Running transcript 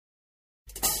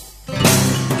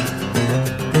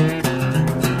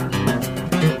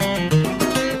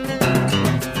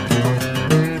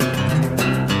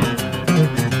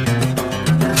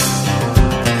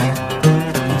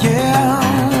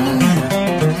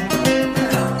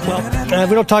We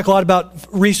don't talk a lot about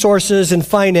resources and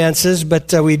finances,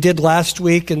 but we did last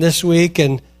week and this week.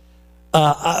 And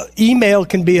email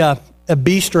can be a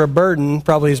beast or a burden,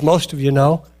 probably as most of you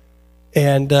know.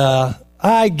 And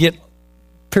I get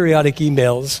periodic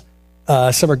emails.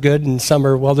 Some are good and some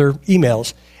are, well, they're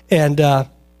emails. And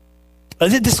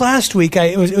this last week,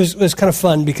 it was kind of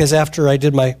fun because after I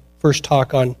did my first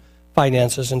talk on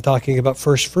finances and talking about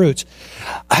first fruits,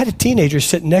 I had a teenager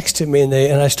sitting next to me, and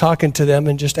I was talking to them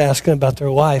and just asking about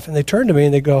their life. And they turned to me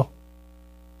and they go,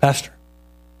 "Pastor,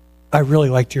 I really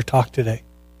liked your talk today."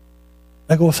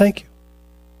 I go, "Well, thank you."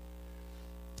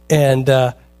 And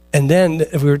then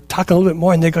we were talking a little bit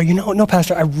more, and they go, "No,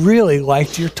 Pastor, I really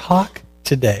liked your talk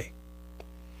today."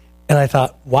 And I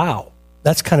thought, wow,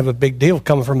 that's kind of a big deal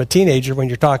coming from a teenager when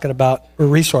you're talking about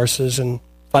resources and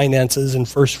finances and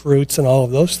first fruits and all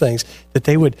of those things, that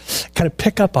they would kind of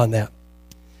pick up on that.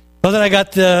 Well, then I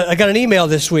got an email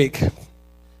this week. It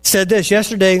said this: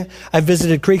 yesterday I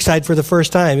visited Creekside for the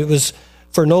first time. It was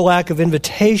for no lack of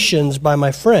invitations by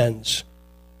my friends,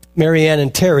 Marianne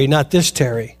and Terry, not this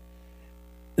Terry.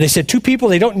 They said two people,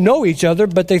 they don't know each other,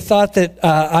 but they thought that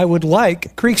I would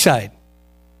like Creekside.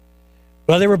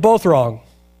 Well, they were both wrong.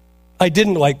 I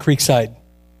didn't like Creekside.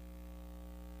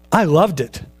 I loved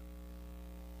it.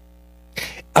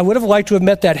 I would have liked to have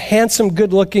met that handsome,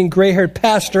 good-looking, gray-haired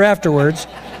pastor afterwards.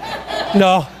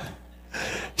 No,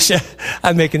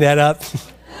 I'm making that up.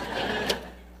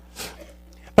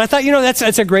 But I thought,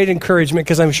 that's a great encouragement,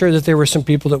 because I'm sure that there were some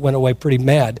people that went away pretty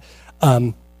mad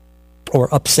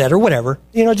or upset or whatever.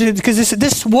 Because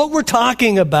this what we're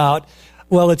talking about,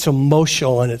 well, it's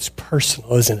emotional and it's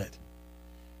personal, isn't it?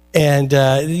 And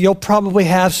you'll probably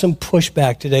have some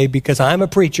pushback today because I'm a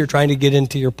preacher trying to get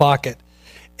into your pocket.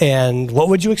 And what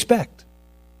would you expect?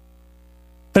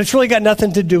 But it's really got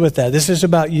nothing to do with that. This is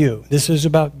about you. This is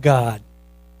about God.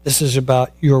 This is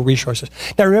about your resources.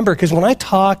 Now remember, because when I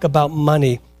talk about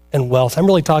money and wealth, I'm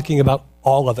really talking about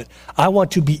all of it. I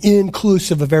want to be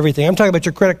inclusive of everything. I'm talking about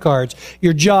your credit cards,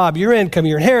 your job, your income,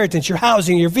 your inheritance, your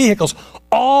housing, your vehicles,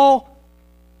 all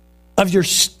of your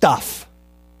stuff.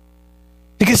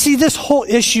 Because see, this whole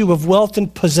issue of wealth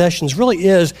and possessions really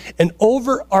is an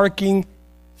overarching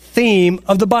theme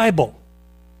of the Bible.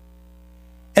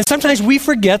 And sometimes we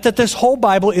forget that this whole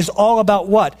Bible is all about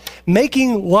what?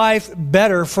 Making life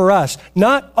better for us.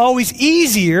 Not always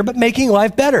easier, but making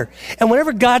life better. And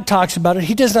whenever God talks about it,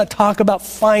 he does not talk about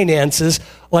finances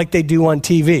like they do on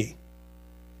TV.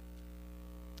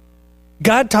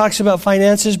 God talks about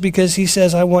finances because he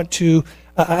says, I want to,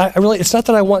 it's not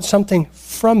that I want something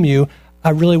from you,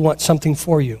 I really want something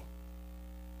for you.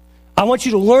 I want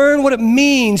you to learn what it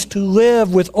means to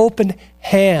live with open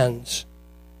hands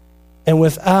and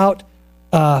without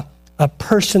a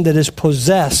person that is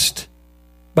possessed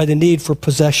by the need for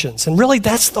possessions. And really,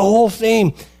 that's the whole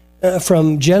theme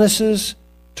from Genesis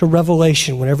to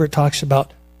Revelation whenever it talks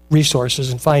about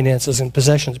resources and finances and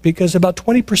possessions, because about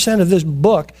 20% of this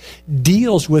book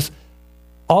deals with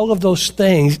all of those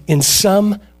things in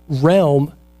some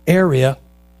realm, area,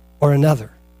 or another.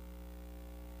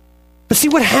 But see,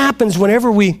 what happens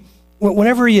whenever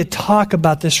you talk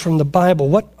about this from the Bible,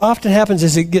 what often happens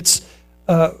is it gets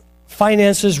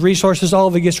finances, resources, all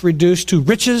of it gets reduced to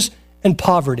riches and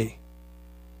poverty.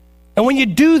 And when you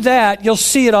do that, you'll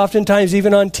see it oftentimes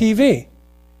even on TV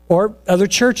or other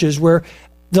churches where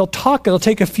they'll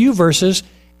take a few verses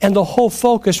and the whole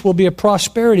focus will be a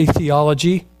prosperity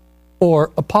theology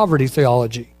or a poverty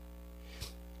theology.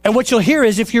 And what you'll hear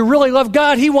is, if you really love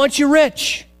God, he wants you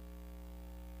rich.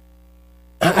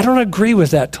 I don't agree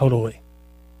with that totally.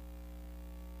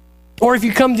 Or if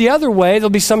you come the other way, there'll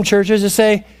be some churches that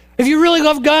say, if you really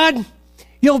love God,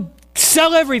 you'll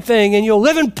sell everything and you'll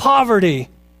live in poverty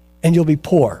and you'll be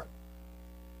poor.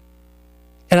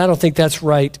 And I don't think that's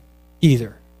right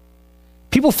either.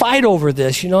 People fight over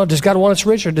this, does God want us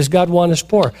rich or does God want us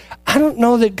poor? I don't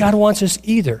know that God wants us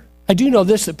either. I do know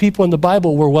this, that people in the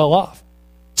Bible were well off.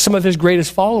 Some of his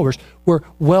greatest followers were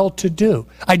well-to-do.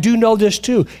 I do know this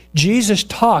too. Jesus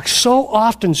talks so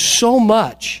often, so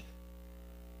much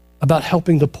about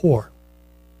helping the poor.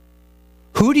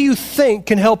 Who do you think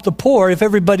can help the poor if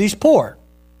everybody's poor?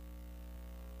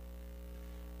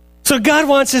 So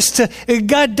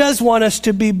God does want us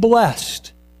to be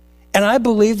blessed. And I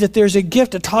believe that there's a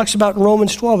gift that talks about in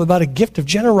Romans 12, about a gift of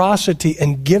generosity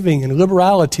and giving and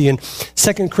liberality. And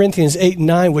 2 Corinthians 8 and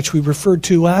 9, which we referred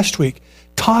to last week,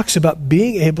 talks about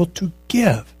being able to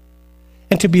give.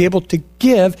 And to be able to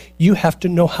give, you have to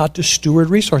know how to steward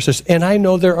resources. And I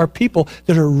know there are people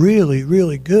that are really,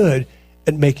 really good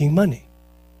at making money.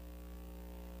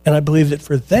 And I believe that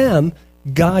for them,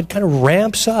 God kind of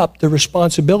ramps up the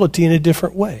responsibility in a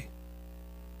different way.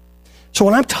 So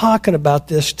when I'm talking about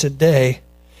this today,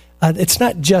 it's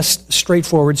not just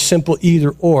straightforward, simple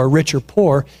either or, rich or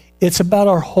poor. It's about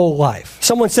our whole life.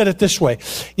 Someone said it this way.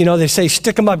 They say,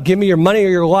 stick them up, give me your money or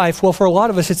your life. Well, for a lot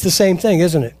of us, it's the same thing,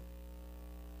 isn't it?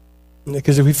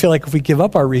 Because if we feel like if we give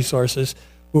up our resources,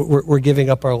 we're giving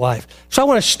up our life. So I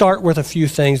want to start with a few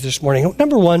things this morning.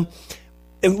 Number one,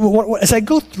 as I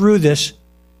go through this,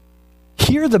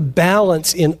 hear the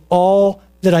balance in all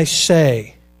that I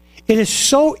say. It is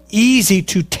so easy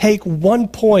to take one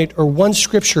point or one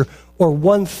scripture or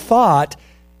one thought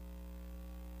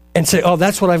and say, oh,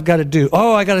 that's what I've got to do.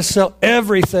 Oh, I got to sell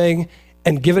everything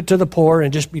and give it to the poor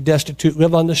and just be destitute,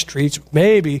 live on the streets,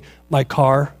 maybe my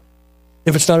car.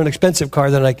 If it's not an expensive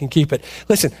car, then I can keep it.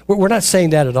 Listen, we're not saying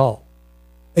that at all.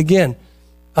 Again,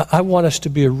 I want us to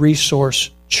be a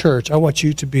resource church. I want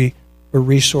you to be a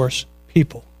resource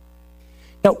people.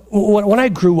 Now, when I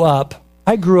grew up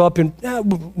in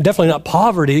definitely not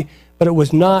poverty, but it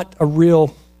was not a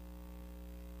real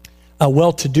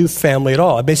well-to-do family at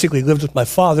all. I basically lived with my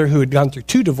father, who had gone through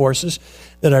 2 divorces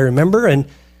that I remember, and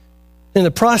in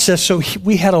the process, so he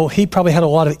probably had a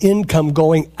lot of income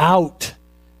going out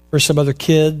for some other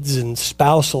kids and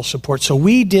spousal support. So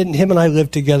him and I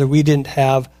lived together, we didn't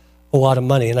have a lot of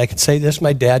money. And I can say this,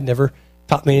 my dad never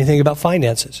taught me anything about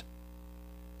finances.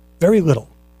 Very little.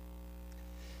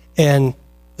 And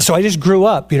so I just grew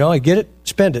up, I get it,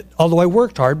 spend it. Although I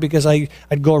worked hard because I'd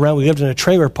go around, we lived in a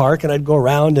trailer park, and I'd go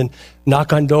around and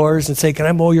knock on doors and say, can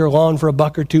I mow your lawn for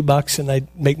 $1 or $2? And I'd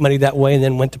make money that way, and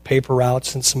then went to paper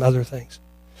routes and some other things.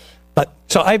 But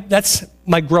so that's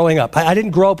my growing up. I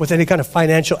didn't grow up with any kind of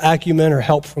financial acumen or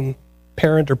help from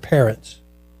parent or parents.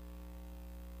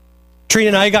 Trina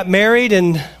and I got married,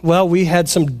 and, well, we had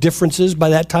some differences. By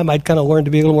that time, I'd kind of learned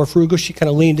to be a little more frugal. She kind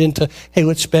of leaned into, hey,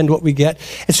 let's spend what we get.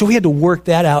 And so we had to work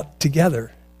that out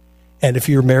together. And if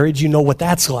you're married, you know what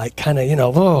that's like, kind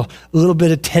of, a little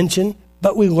bit of tension,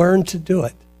 but we learned to do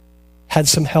it. Had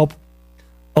some help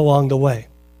along the way.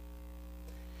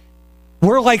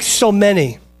 We're like so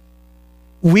many.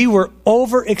 We were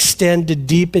overextended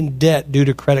deep in debt due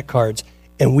to credit cards,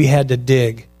 and we had to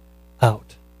dig out.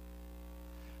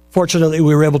 Fortunately,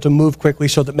 we were able to move quickly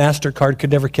so that MasterCard could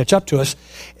never catch up to us.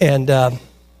 And I'm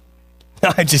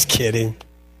just kidding.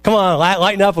 Come on,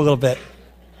 lighten up a little bit.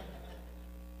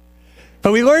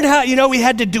 But we learned how,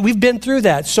 we've been through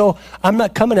that. So I'm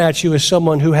not coming at you as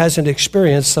someone who hasn't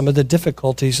experienced some of the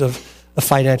difficulties of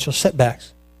financial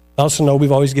setbacks. I also know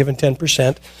we've always given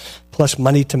 10% plus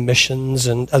money to missions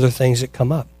and other things that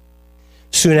come up.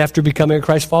 Soon after becoming a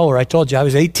Christ follower, I told you I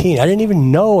was 18. I didn't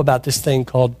even know about this thing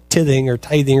called tithing or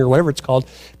tithing or whatever it's called,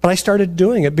 but I started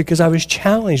doing it because I was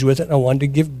challenged with it, and I wanted to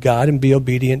give God and be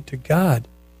obedient to God.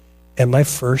 And my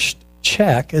first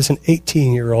check as an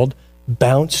 18-year-old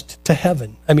bounced to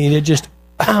heaven. I mean, it just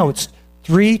bounced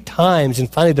 3 times, and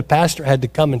finally the pastor had to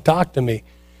come and talk to me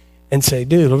and say,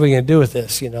 dude, what are we going to do with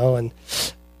this,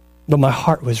 But my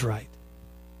heart was right.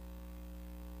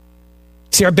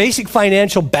 See, our basic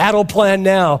financial battle plan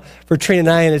now for Trina and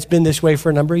I, and it's been this way for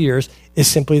a number of years, is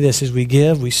simply this: is we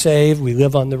give, we save, we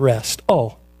live on the rest.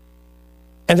 Oh,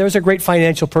 and there's a great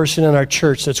financial person in our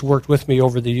church that's worked with me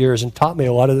over the years and taught me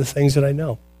a lot of the things that I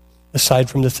know, aside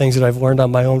from the things that I've learned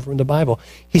on my own from the Bible.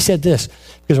 He said this,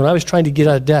 because when I was trying to get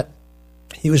out of debt,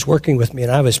 he was working with me,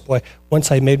 and I was,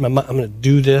 once I made my mind, I'm going to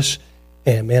do this,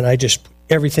 and man, I just put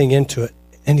everything into it.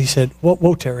 And he said,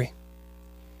 whoa, Terry.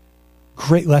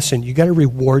 Great lesson. You got to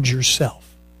reward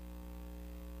yourself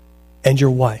and your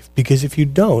wife, because if you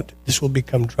don't, this will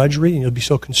become drudgery and you'll be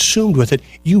so consumed with it,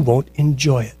 you won't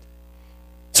enjoy it.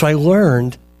 So I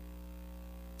learned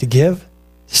to give,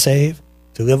 to save,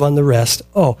 to live on the rest,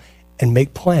 and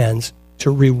make plans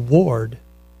to reward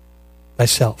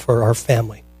myself or our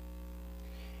family.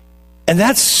 And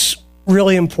that's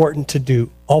really important to do,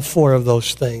 all 4 of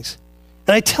those things.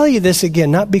 And I tell you this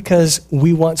again, not because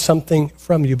we want something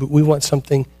from you, but we want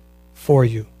something for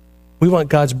you. We want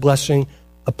God's blessing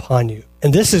upon you.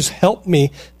 And this has helped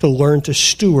me to learn to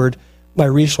steward my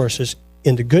resources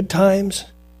in the good times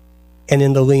and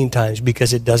in the lean times,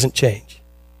 because it doesn't change.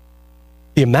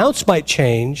 The amounts might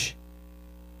change,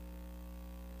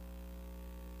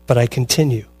 but I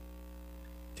continue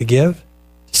to give,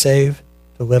 to save,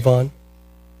 to live on,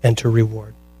 and to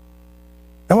reward.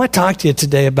 I want to talk to you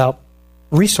today about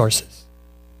resources.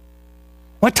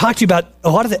 I want to talk to you about a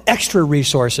lot of the extra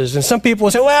resources. And some people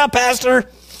will say, well, Pastor,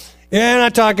 you're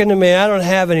not talking to me. I don't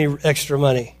have any extra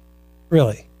money.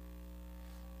 Really?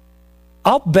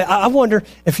 I wonder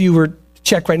if you were to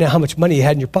check right now how much money you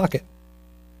had in your pocket.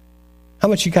 How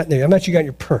much you got in there? How much you got in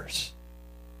your purse?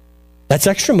 That's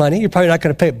extra money. You're probably not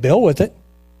going to pay a bill with it.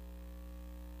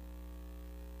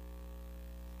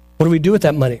 What do we do with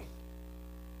that money?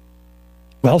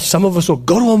 Well, some of us will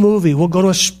go to a movie, we'll go to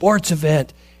a sports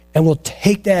event, and we'll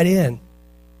take that in.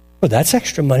 Well, that's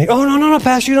extra money. Oh, no,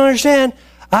 Pastor, you don't understand.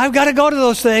 I've got to go to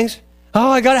those things. Oh,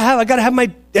 I got to have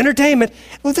my entertainment.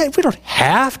 Well, we don't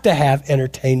have to have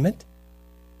entertainment.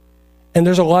 And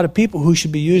there's a lot of people who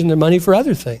should be using their money for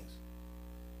other things.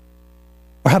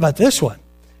 Or how about this one?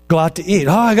 Go out to eat.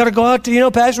 Oh, I got to go out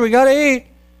to, Pastor, we got to eat.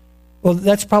 Well,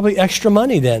 that's probably extra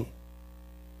money then.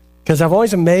 Because I'm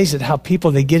always amazed at how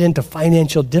people, they get into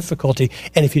financial difficulty.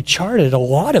 And if you charted, a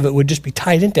lot of it would just be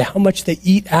tied into how much they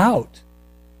eat out.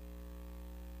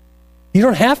 You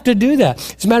don't have to do that.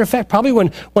 As a matter of fact, probably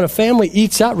when a family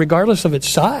eats out, regardless of its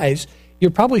size, you're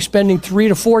probably spending 3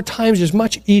 to 4 times as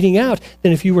much eating out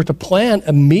than if you were to plan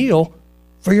a meal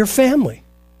for your family.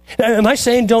 Now, am I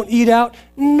saying don't eat out?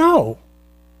 No.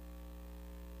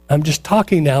 I'm just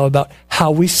talking now about how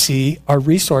we see our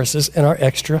resources and our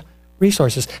extra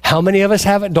resources. How many of us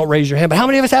have it? Don't raise your hand, but how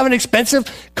many of us have an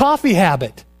expensive coffee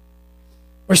habit?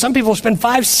 Where some people spend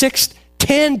 $5, $6,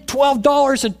 $10,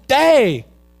 $12 a day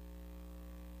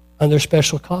on their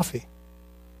special coffee.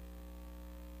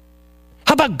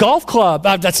 How about golf club?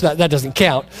 That doesn't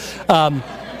count.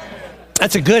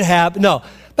 That's a good habit. No,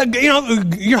 but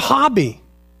your hobby.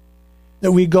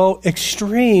 That we go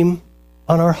extreme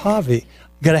on our hobby.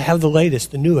 You got to have the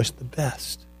latest, the newest, the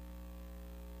best.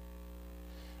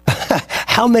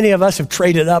 How many of us have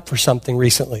traded up for something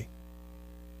recently?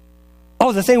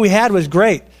 Oh, the thing we had was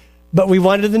great, but we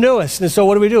wanted the newest, and so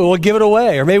what do? We'll give it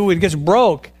away, or maybe it gets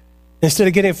broke. Instead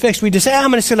of getting it fixed, we just say, I'm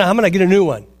going to get a new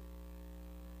one.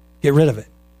 Get rid of it.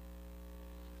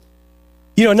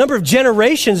 A number of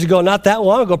generations ago, not that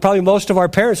long ago, probably most of our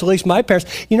parents, at least my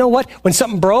parents, you know what? When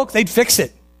something broke, they'd fix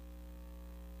it.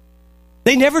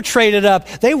 They never traded up.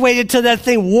 They waited till that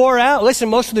thing wore out. Listen,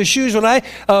 most of the shoes when I,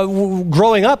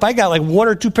 growing up, I got like 1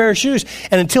 or 2 pair of shoes.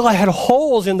 And until I had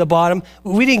holes in the bottom,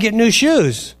 we didn't get new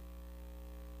shoes.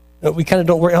 We kind of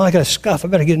don't worry, I got a scuff. I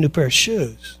better get a new pair of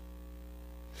shoes.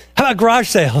 How about garage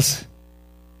sales?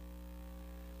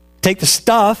 Take the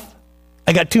stuff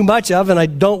I got too much of and I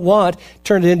don't want,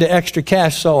 turn it into extra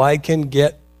cash so I can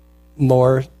get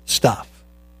more stuff.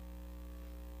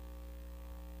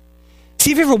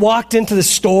 See, if you ever walked into the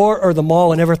store or the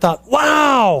mall and ever thought,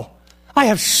 wow, I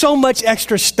have so much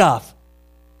extra stuff.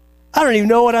 I don't even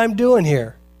know what I'm doing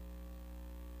here.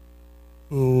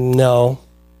 No.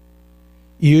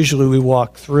 Usually we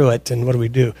walk through it and what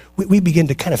do? We begin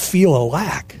to kind of feel a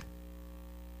lack.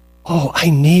 Oh, I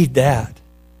need that.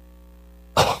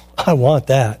 Oh, I want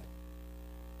that.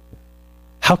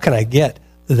 How can I get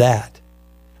that?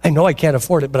 I know I can't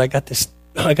afford it, but I got this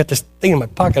thing in my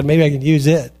pocket. Maybe I can use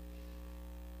it.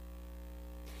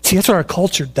 See, that's what our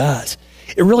culture does.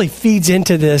 It really feeds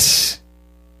into this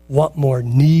want more,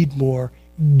 need more,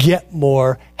 get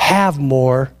more, have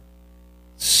more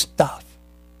stuff.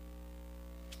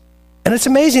 And it's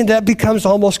amazing that becomes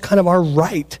almost kind of our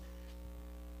right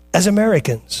as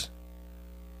Americans.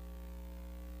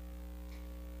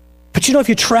 But if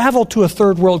you travel to a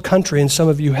third world country, and some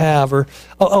of you have, or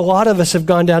a lot of us have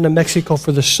gone down to Mexico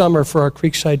for the summer for our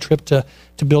Creekside trip to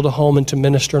build a home and to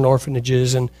minister in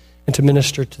orphanages and to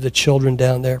minister to the children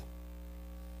down there.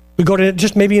 We go to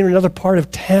just maybe in another part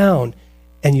of town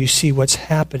and you see what's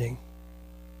happening.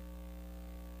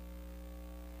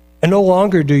 And no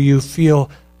longer do you feel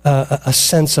a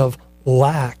sense of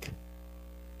lack,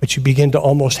 but you begin to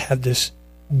almost have this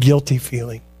guilty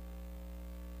feeling.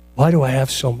 Why do I have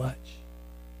so much?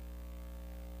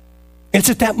 It's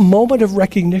at that moment of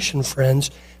recognition,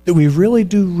 friends, that we really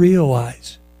do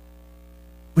realize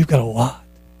we've got a lot.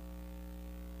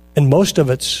 And most of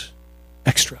it's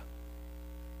extra.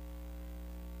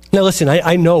 Now listen,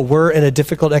 I know we're in a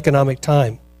difficult economic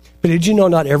time, but did you know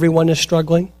not everyone is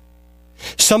struggling?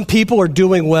 Some people are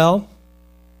doing well.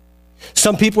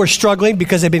 Some people are struggling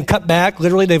because they've been cut back.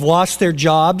 Literally, they've lost their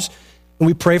jobs. And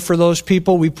we pray for those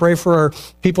people. We pray for our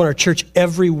people in our church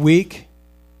every week.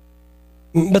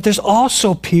 But there's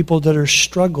also people that are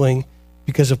struggling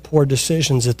because of poor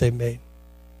decisions that they've made.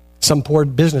 Some poor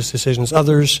business decisions.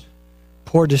 Others,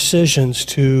 poor decisions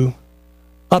to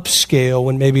upscale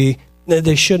when maybe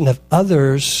they shouldn't have.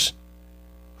 Others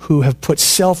who have put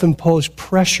self-imposed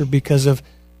pressure because of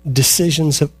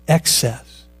decisions of excess.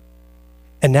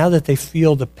 And now that they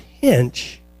feel the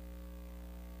pinch,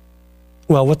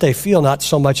 well, what they feel not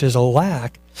so much as a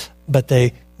lack, but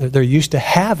they're used to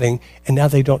having, and now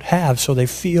they don't have, so they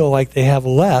feel like they have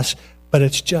less, but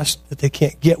it's just that they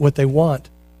can't get what they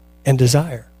want and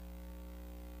desire.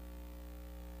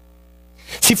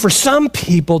 See, for some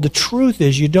people, the truth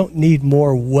is you don't need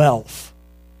more wealth.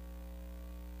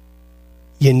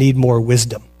 You need more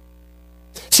wisdom.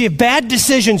 See, if bad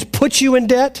decisions put you in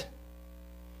debt,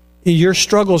 your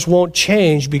struggles won't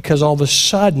change because all of a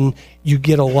sudden you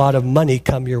get a lot of money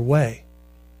come your way.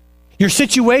 Your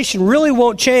situation really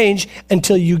won't change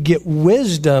until you get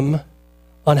wisdom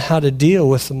on how to deal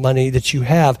with the money that you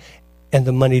have and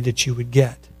the money that you would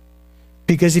get.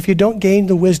 Because if you don't gain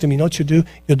the wisdom, you know what you'll do?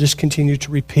 You'll just continue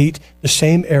to repeat the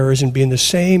same errors and be in the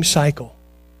same cycle.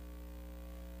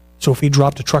 So if he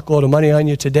dropped a truckload of money on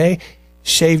you today,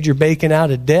 saved your bacon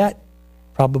out of debt,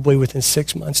 probably within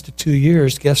 6 months to 2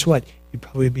 years, guess what? You'd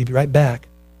probably be right back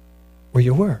where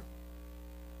you were.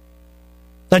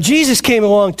 Now, Jesus came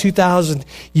along 2,000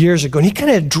 years ago, and he kind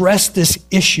of addressed this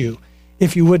issue.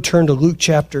 If you would turn to Luke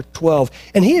chapter 12.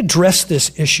 And he addressed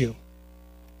this issue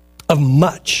of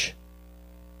much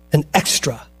and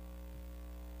extra.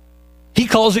 He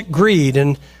calls it greed.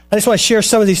 And I just want to share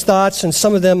some of these thoughts, and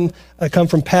some of them come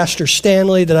from Pastor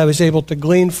Stanley that I was able to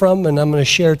glean from, and I'm going to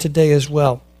share today as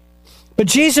well. But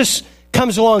Jesus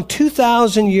comes along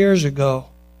 2,000 years ago,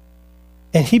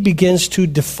 and he begins to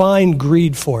define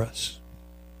greed for us.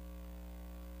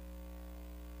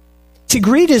 See,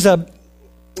 greed is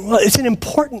it's an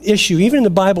important issue. Even in the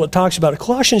Bible, it talks about it.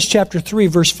 Colossians chapter 3,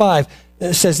 verse 5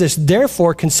 says this,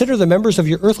 "Therefore, consider the members of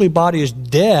your earthly body as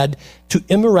dead to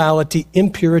immorality,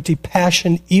 impurity,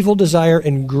 passion, evil desire,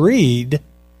 and greed,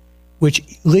 which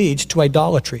leads to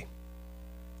idolatry."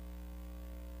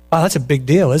 Wow, that's a big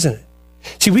deal, isn't it?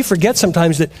 See, we forget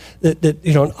sometimes that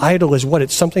an idol is what?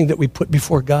 It's something that we put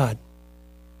before God.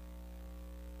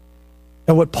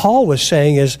 And what Paul was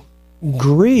saying is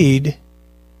greed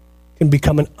can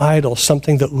become an idol,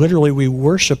 something that literally we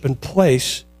worship and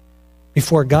place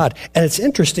before God. And it's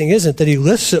interesting, isn't it, that he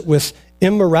lists it with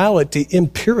immorality,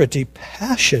 impurity,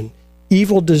 passion,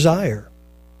 evil desire.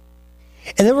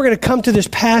 And then we're going to come to this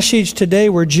passage today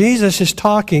where Jesus is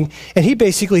talking, and he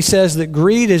basically says that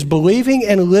greed is believing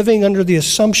and living under the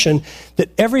assumption that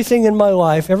everything in my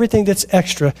life, everything that's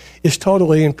extra, is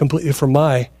totally and completely for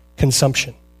my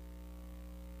consumption.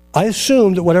 I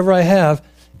assume that whatever I have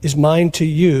is mine to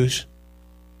use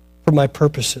for my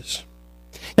purposes.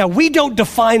 Now, we don't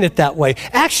define it that way.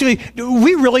 Actually,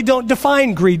 we really don't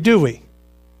define greed, do we?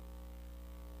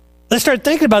 Let's start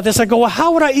thinking about this. I go, well,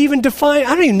 how would I even define?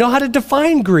 I don't even know how to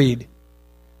define greed.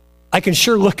 I can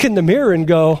sure look in the mirror and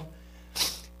go,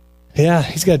 yeah,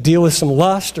 he's got to deal with some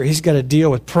lust, or he's got to deal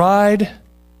with pride,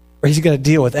 or he's got to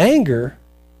deal with anger.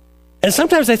 And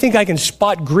sometimes I think I can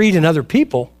spot greed in other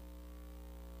people,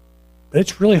 but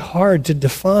it's really hard to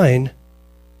define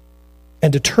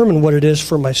and determine what it is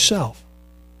for myself.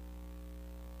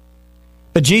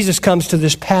 But Jesus comes to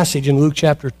this passage in Luke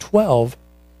chapter 12,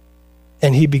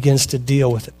 and he begins to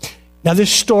deal with it. Now,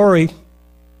 this story,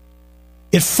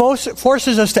 it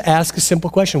forces us to ask a simple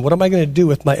question. What am I going to do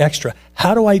with my extra?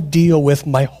 How do I deal with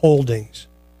my holdings?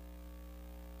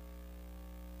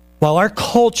 While our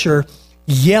culture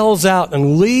yells out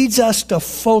and leads us to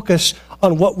focus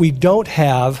on what we don't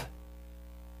have,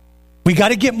 we got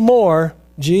to get more.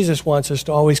 Jesus wants us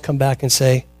to always come back and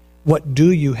say, what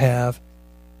do you have,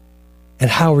 and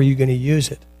how are you going to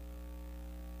use it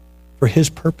for his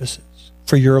purposes,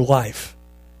 for your life?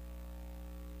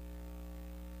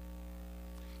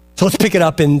 So let's pick it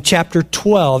up in chapter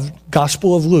 12,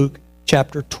 Gospel of Luke,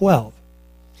 chapter 12.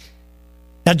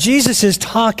 Now, Jesus is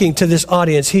talking to this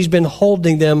audience. He's been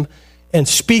holding them and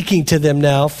speaking to them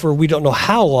now for we don't know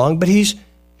how long, but he's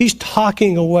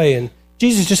talking away, and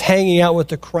Jesus is just hanging out with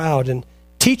the crowd and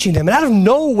teaching them. And out of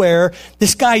nowhere,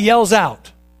 this guy yells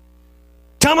out,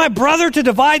 "Tell my brother to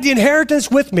divide the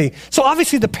inheritance with me." So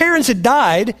obviously the parents had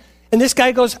died, and this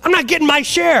guy goes, "I'm not getting my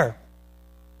share.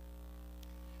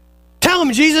 Tell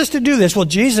him, Jesus, to do this." Well,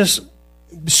 Jesus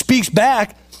speaks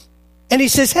back, and he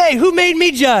says, "Hey, who made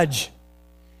me judge?"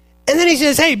 And then he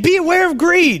says, "Hey, be aware of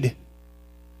greed."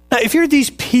 Now, if you're these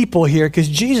people here, because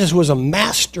Jesus was a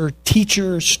master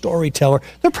teacher, storyteller,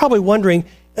 they're probably wondering,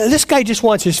 this guy just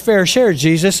wants his fair share,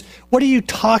 Jesus. What are you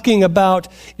talking about?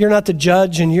 You're not the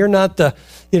judge, and you're not the,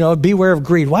 beware of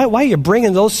greed. Why are you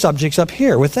bringing those subjects up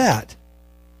here with that?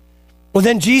 Well,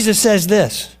 then Jesus says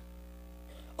this.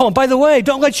 Oh, and by the way,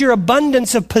 don't let your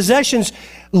abundance of possessions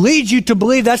lead you to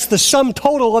believe that's the sum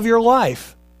total of your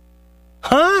life.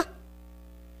 Huh?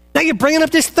 Now you're bringing up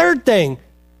this third thing.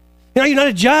 You're not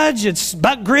a judge. It's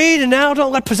about greed, and now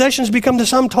don't let possessions become the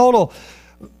sum total.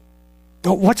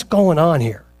 What's going on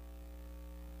here?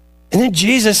 And then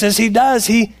Jesus, as he does,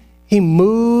 he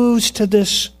moves to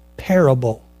this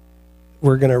parable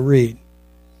we're going to read.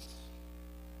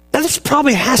 Now, this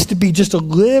probably has to be just a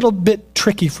little bit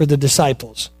tricky for the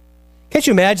disciples. Can't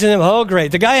you imagine them? Oh,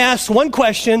 great. The guy asks one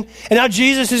question, and now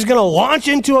Jesus is going to launch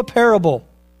into a parable.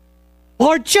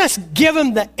 Lord, just give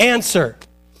them the answer.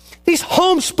 These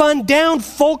homespun down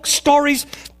folk stories,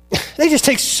 they just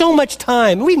take so much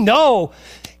time. We know,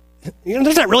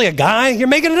 there's not really a guy. You're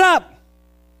making it up.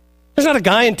 There's not a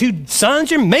guy and 2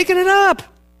 sons. You're making it up.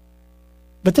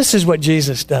 But this is what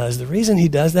Jesus does. The reason he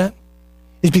does that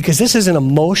is because this is an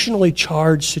emotionally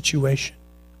charged situation.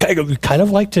 Kind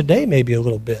of like today, maybe a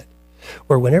little bit,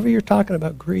 where whenever you're talking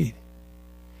about greed,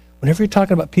 whenever you're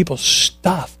talking about people's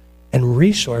stuff and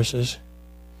resources,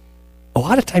 a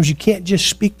lot of times you can't just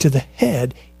speak to the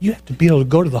head. You have to be able to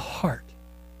go to the heart.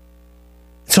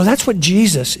 So that's what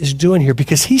Jesus is doing here,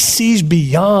 because he sees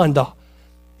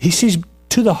he sees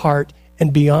to the heart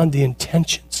and beyond the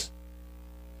intentions.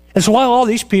 And so while all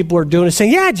these people are doing is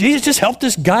saying, yeah, Jesus, just help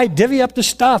this guy divvy up the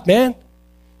stuff, man.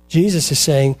 Jesus is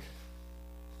saying,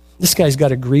 this guy's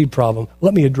got a greed problem.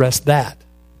 Let me address that.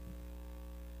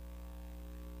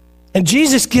 And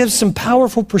Jesus gives some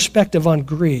powerful perspective on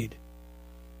greed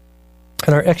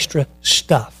and our extra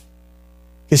stuff.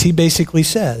 Because he basically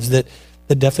says that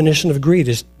the definition of greed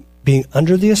is being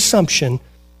under the assumption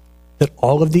that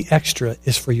all of the extra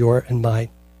is for your and my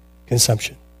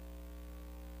consumption.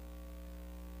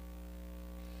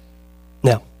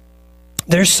 Now,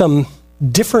 there's some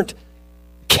different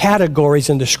categories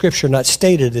in the scripture, not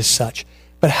stated as such,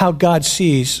 but how God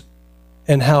sees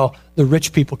and how the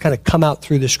rich people kind of come out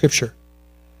through the scripture.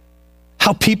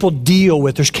 How people deal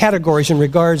with, there's categories in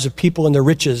regards of people and their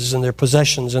riches and their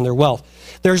possessions and their wealth.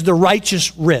 There's the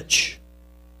righteous rich,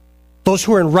 those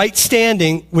who are in right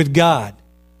standing with God.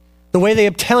 The way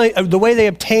they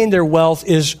obtain their wealth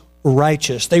is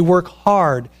righteous. They work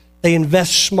hard. They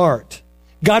invest smart.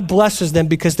 God blesses them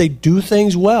because they do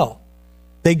things well.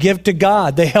 They give to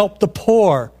God. They help the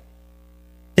poor.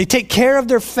 They take care of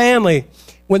their family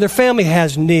when their family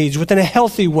has needs within a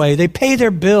healthy way. They pay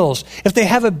their bills. If they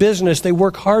have a business, they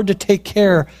work hard to take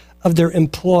care of their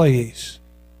employees.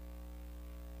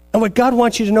 And what God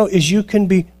wants you to know is you can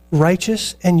be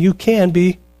righteous and you can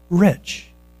be rich.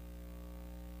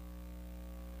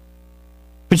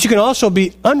 But you can also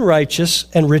be unrighteous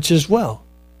and rich as well.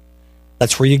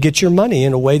 That's where you get your money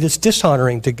in a way that's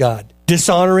dishonoring to God,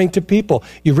 dishonoring to people.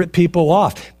 You rip people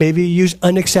off. Maybe you use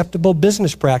unacceptable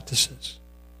business practices.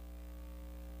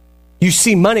 You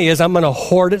see money as, I'm going to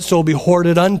hoard it, so it'll be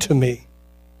hoarded unto me.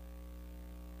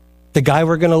 The guy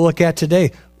we're going to look at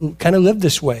today kind of lived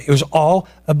this way. It was all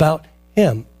about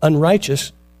him,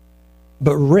 unrighteous,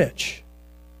 but rich.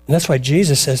 And that's why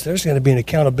Jesus says there's going to be an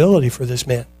accountability for this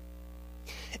man.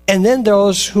 And then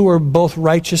those who are both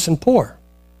righteous and poor.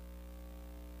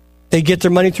 They get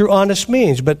their money through honest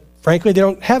means, but frankly, they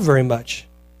don't have very much.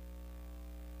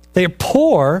 They are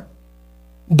poor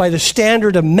by the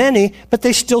standard of many, but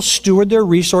they still steward their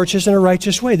resources in a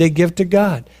righteous way. They give to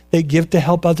God. They give to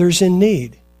help others in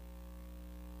need.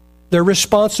 They're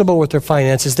responsible with their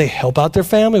finances. They help out their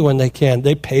family when they can.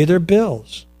 They pay their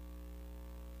bills.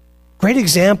 Great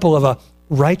example of a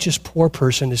righteous poor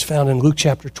person is found in Luke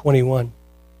chapter 21.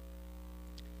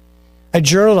 I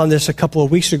journaled on this a couple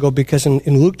of weeks ago because in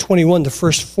Luke 21, the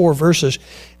first 4 verses,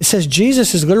 it says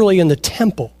Jesus is literally in the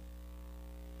temple.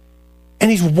 And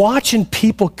he's watching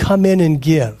people come in and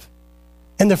give.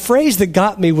 And the phrase that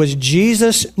got me was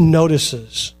Jesus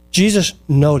notices. Jesus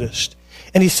noticed.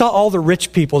 And he saw all the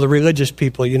rich people, the religious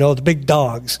people, the big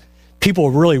dogs. People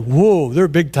really, whoa, they're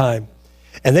big time.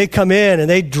 And they come in and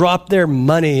they drop their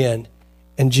money in.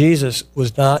 And Jesus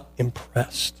was not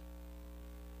impressed.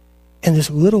 And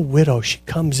this little widow, she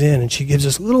comes in and she gives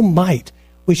this little mite,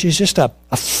 which is just a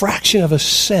fraction of a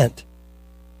cent.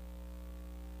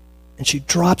 And she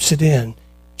drops it in.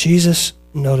 Jesus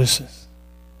notices.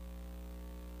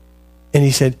 And he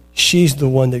said, she's the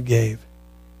one that gave.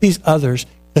 These others,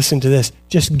 listen to this,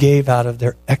 just gave out of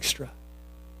their extra.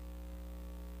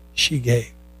 She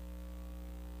gave.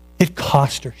 It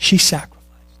cost her. She sacrificed.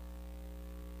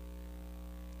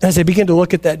 As I begin to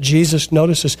look at that, Jesus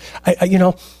notices.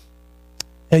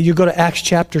 You go to Acts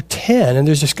chapter 10, and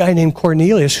there's this guy named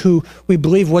Cornelius who we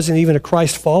believe wasn't even a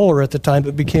Christ follower at the time,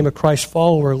 but became a Christ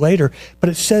follower later. But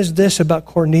it says this about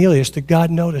Cornelius, that God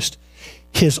noticed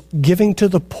his giving to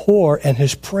the poor and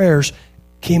his prayers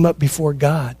came up before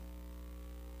God.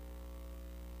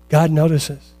 God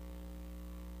notices.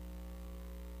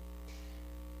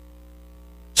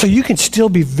 So you can still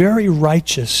be very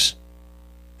righteous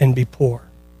and be poor,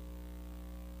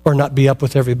 or not be up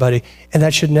with everybody, and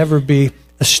that should never be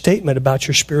a statement about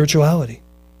your spirituality.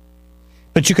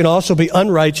 But you can also be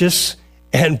unrighteous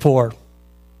and poor.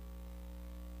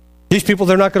 These people,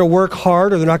 they're not going to work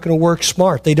hard or they're not going to work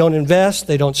smart. They don't invest,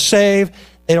 they don't save,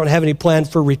 they don't have any plan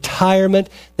for retirement,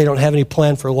 they don't have any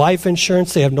plan for life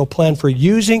insurance, they have no plan for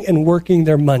using and working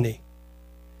their money.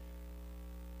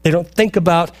 They don't think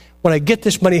about, when I get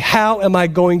this money, how am I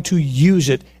going to use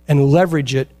it and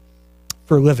leverage it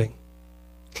for living?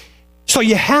 So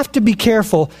you have to be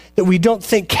careful that we don't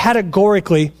think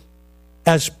categorically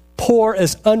as poor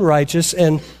as unrighteous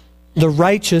and the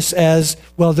righteous as,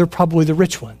 well, they're probably the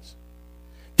rich ones.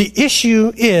 The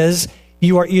issue is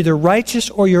you are either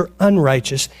righteous or you're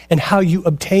unrighteous, and how you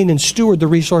obtain and steward the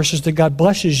resources that God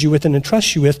blesses you with and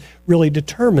entrusts you with really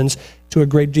determines to a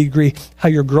great degree how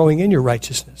you're growing in your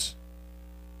righteousness.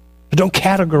 But don't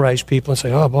categorize people and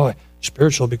say, oh boy,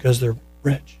 spiritual because they're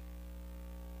rich.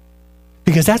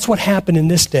 Because that's what happened in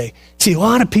this day. See, a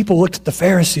lot of people looked at the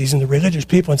Pharisees and the religious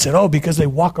people and said, oh, because they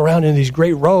walk around in these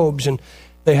great robes and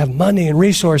they have money and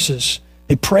resources,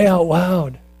 they pray out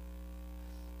loud.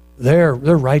 They're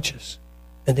righteous.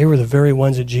 And they were the very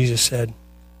ones that Jesus said,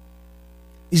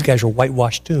 these guys are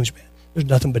whitewashed tombs, man. There's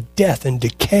nothing but death and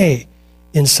decay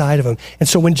inside of them. And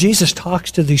so when Jesus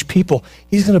talks to these people,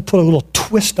 he's going to put a little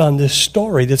twist on this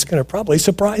story that's going to probably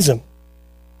surprise them.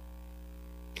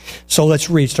 So let's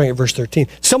read, starting at verse 13.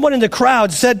 Someone in the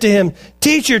crowd said to him,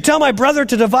 Teacher, tell my brother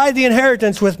to divide the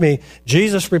inheritance with me.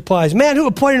 Jesus replies, Man, who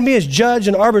appointed me as judge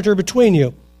and arbiter between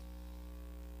you?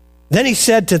 Then he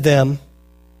said to them,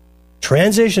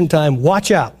 Transition time, watch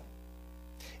out.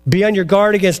 Be on your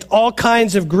guard against all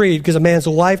kinds of greed, because a man's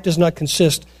life does not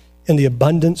consist in the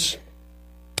abundance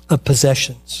of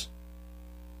possessions.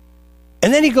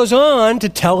 And then he goes on to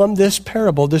tell them this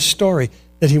parable, this story,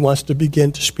 that he wants to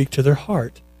begin to speak to their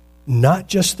heart, not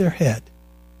just their head.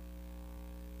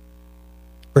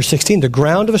 Verse 16, the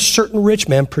ground of a certain rich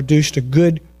man produced a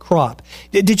good crop.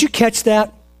 Did you catch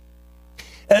that?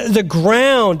 The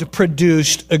ground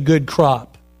produced a good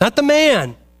crop. Not the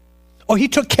man. Oh, he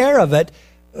took care of it,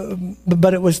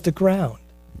 but it was the ground.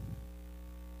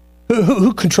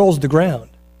 Who controls the ground?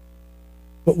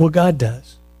 Well, God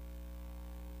does.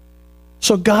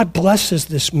 So God blesses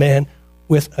this man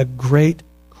with a great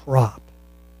crop.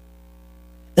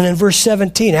 And then verse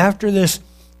 17, after this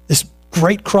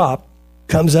great crop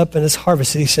comes up and is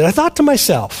harvested, he said, I thought to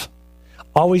myself,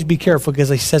 always be careful, because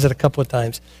he says it a couple of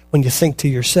times, when you think to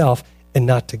yourself and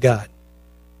not to God.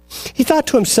 He thought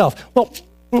to himself, well,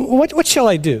 what shall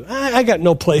I do? I got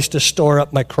no place to store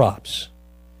up my crops.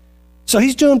 So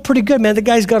he's doing pretty good, man. The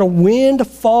guy's got a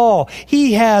windfall.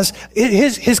 He has,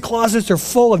 his closets are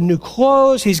full of new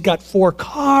clothes. He's got 4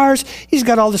 cars. He's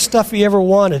got all the stuff he ever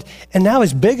wanted. And now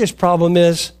his biggest problem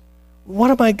is, what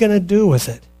am I going to do with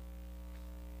it?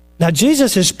 Now,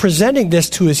 Jesus is presenting this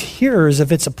to his hearers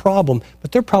if it's a problem,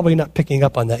 but they're probably not picking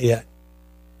up on that yet.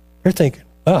 They're thinking,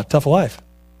 oh, tough life.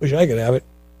 Wish I could have it.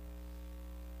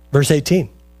 Verse 18.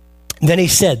 Then he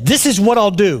said, this is what I'll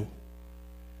do.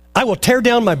 I will tear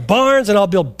down my barns and I'll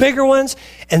build bigger ones,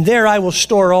 and there I will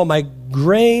store all my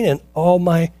grain and all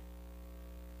my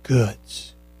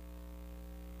goods.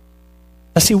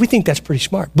 Now see, we think that's pretty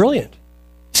smart. Brilliant.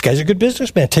 This guy's a good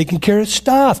businessman, taking care of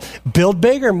stuff. Build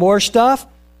bigger, more stuff.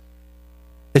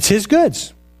 It's his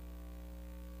goods.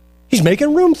 He's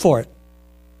making room for it.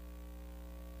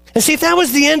 And see, if that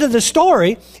was the end of the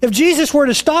story, if Jesus were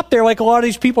to stop there like a lot of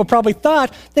these people probably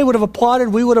thought, they would have applauded,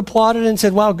 we would have applauded and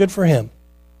said, wow, good for him.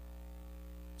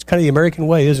 It's kind of the American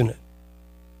way, isn't it?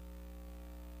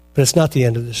 But it's not the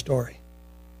end of the story.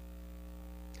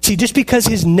 See, just because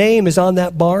his name is on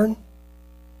that barn,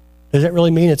 does that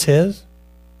really mean it's his?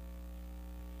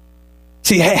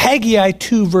 See, Haggai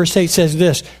 2 verse 8 says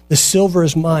this, the silver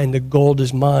is mine, the gold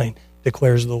is mine,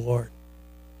 declares the Lord.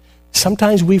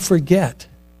 Sometimes we forget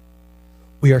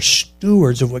we are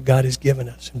stewards of what God has given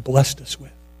us and blessed us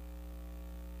with.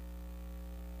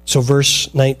 So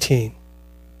verse 19.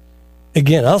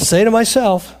 Again, I'll say to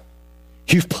myself,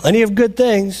 you've plenty of good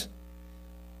things,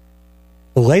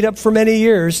 laid up for many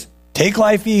years. Take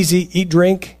life easy, eat,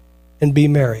 drink, and be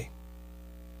merry.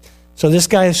 So this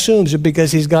guy assumes that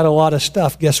because he's got a lot of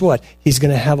stuff, guess what? He's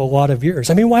going to have a lot of years.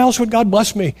 I mean, why else would God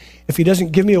bless me if he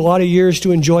doesn't give me a lot of years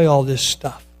to enjoy all this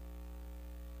stuff?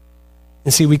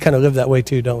 And see, we kind of live that way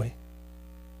too, don't we?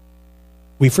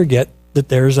 We forget that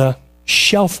there's a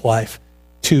shelf life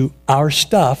to our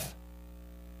stuff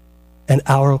and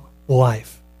our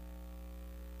life.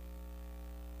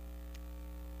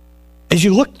 As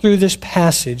you look through this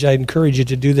passage, I encourage you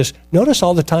to do this. Notice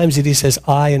all the times that he says,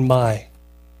 I and my.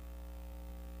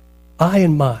 I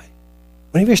and my.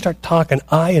 Whenever you start talking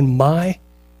I and my,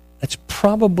 that's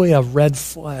probably a red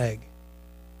flag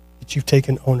that you've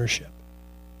taken ownership.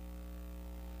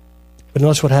 But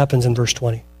notice what happens in verse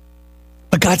 20.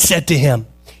 But God said to him,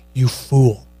 you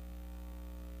fool.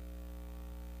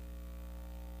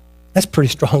 That's pretty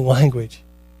strong language.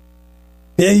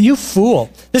 Yeah, you fool.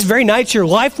 This very night your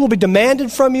life will be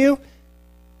demanded from you.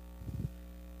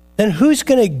 then who's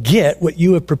going to get what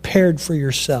you have prepared for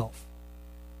yourself?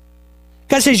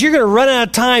 God says you're going to run out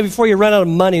of time before you run out of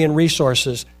money and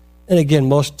resources. And again,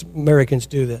 most Americans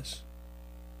do this.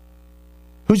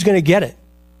 Who's going to get it?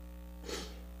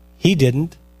 He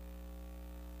didn't.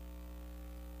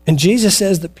 And Jesus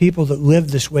says that people that live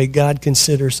this way, God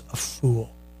considers a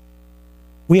fool.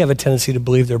 We have a tendency to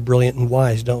believe they're brilliant and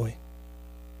wise, don't we?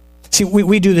 See,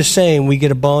 we do the same. We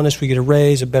get a bonus, we get a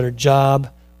raise, a better job.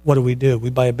 What do? We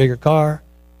buy a bigger car,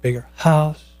 bigger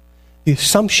house. The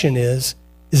assumption is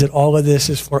that all of this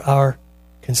is for our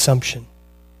consumption.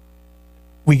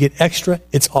 We get extra,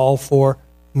 it's all for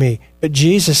me. But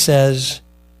Jesus says,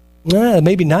 it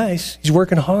may be nice. He's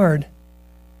working hard.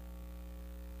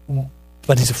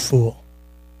 But he's a fool.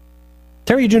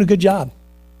 Terry, you're doing a good job.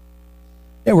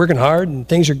 Yeah, working hard and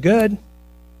things are good.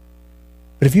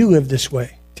 But if you live this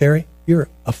way, Terry, you're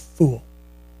a fool.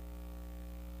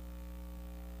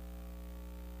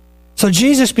 So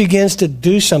Jesus begins to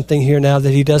do something here now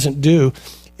that he doesn't do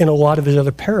in a lot of his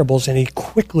other parables, and he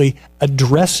quickly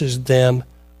addresses them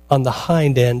on the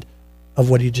hind end of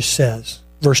what he just says.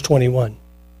 Verse 21.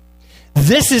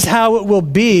 This is how it will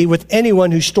be with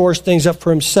anyone who stores things up for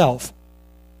himself,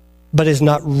 but is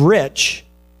not rich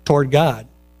toward God.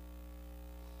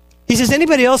 He says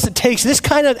anybody else that takes this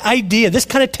kind of idea, this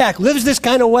kind of tack, lives this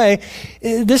kind of way,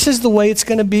 this is the way it's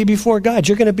going to be before God.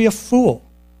 You're going to be a fool.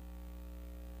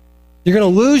 You're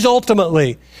going to lose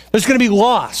ultimately. There's going to be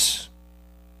loss.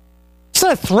 It's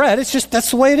not a threat. It's just that's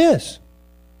the way it is.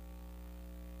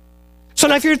 So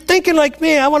now if you're thinking like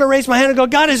me, I want to raise my hand and go,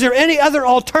 God, is there any other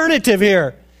alternative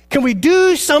here? Can we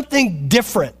do something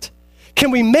different? Can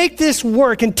we make this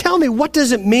work? And tell me, what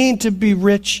does it mean to be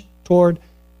rich toward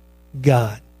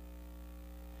God?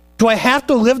 Do I have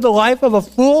to live the life of a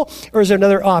fool, or is there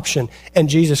another option? And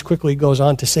Jesus quickly goes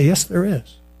on to say, yes, there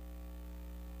is.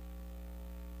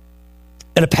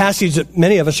 In a passage that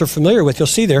many of us are familiar with, you'll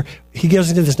see there, he goes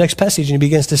into this next passage and he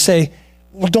begins to say,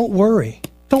 well, don't worry.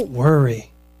 Don't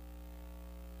worry.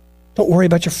 Don't worry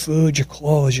about your food, your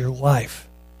clothes, your life.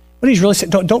 What he's really saying,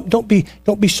 don't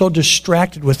be so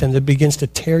distracted with him that begins to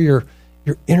tear your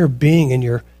inner being and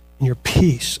your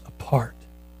peace apart.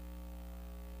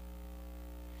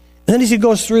 And then as he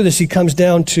goes through this, he comes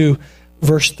down to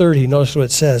verse 30. Notice what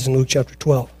it says in Luke chapter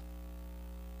 12.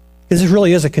 Because this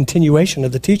really is a continuation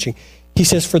of the teaching. He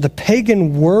says, for the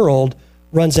pagan world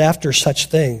runs after such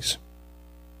things,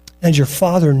 and your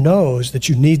Father knows that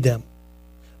you need them.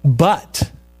 But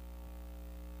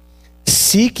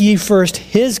seek ye first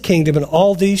his kingdom, and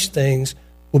all these things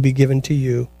will be given to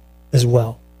you as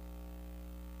well.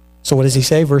 So what does he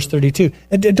say? Verse 32.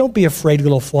 And don't be afraid,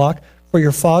 little flock, for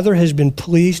your Father has been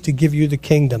pleased to give you the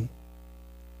kingdom.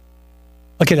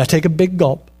 Okay, now take a big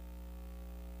gulp.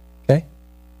 Okay?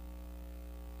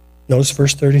 Notice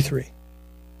verse 33.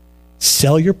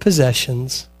 Sell your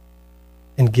possessions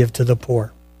and give to the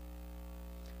poor.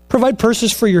 Provide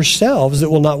purses for yourselves that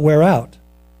will not wear out,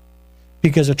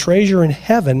 because a treasure in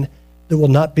heaven that will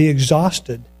not be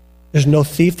exhausted. There's no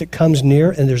thief that comes near,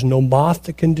 and there's no moth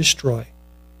that can destroy.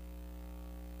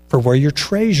 For where your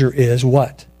treasure is,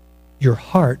 what? Your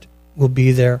heart will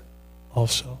be there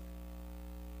also.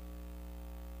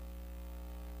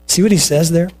 See what he says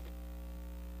there?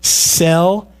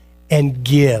 Sell and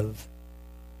give.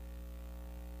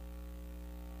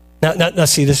 Now,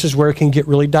 see, this is where it can get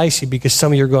really dicey, because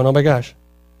some of you are going, oh my gosh,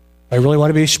 I really want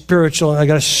to be spiritual, and I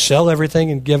got to sell everything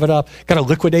and give it up. Got to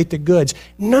liquidate the goods.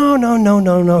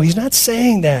 No. He's not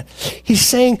saying that. He's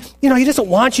saying, he doesn't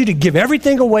want you to give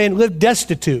everything away and live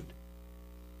destitute.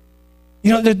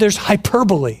 There's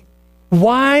hyperbole.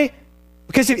 Why?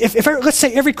 Because if let's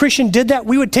say every Christian did that,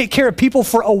 we would take care of people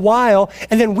for a while,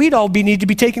 and then we'd all need to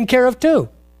be taken care of too.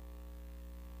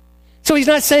 So he's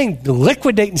not saying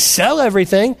liquidate and sell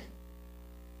everything,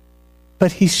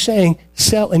 but he's saying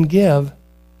sell and give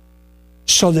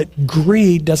so that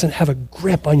greed doesn't have a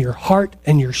grip on your heart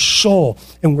and your soul,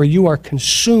 and where you are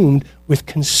consumed with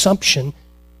consumption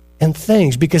and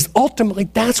things, because ultimately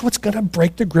that's what's going to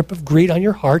break the grip of greed on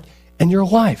your heart and your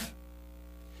life.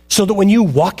 So that when you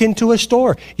walk into a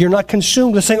store, you're not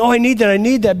consumed with saying, oh, I need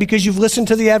that, because you've listened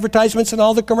to the advertisements and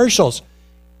all the commercials.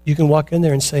 You can walk in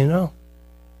there and say, no,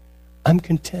 I'm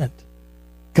content.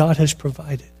 God has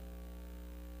provided.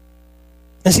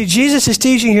 And see, Jesus is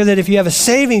teaching here that if you have a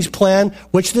savings plan,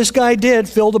 which this guy did,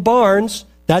 fill the barns,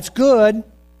 that's good.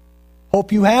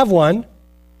 Hope you have one.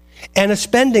 And a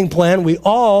spending plan, we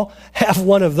all have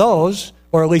one of those,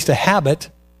 or at least a habit.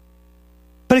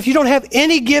 But if you don't have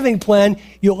any giving plan,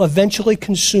 you'll eventually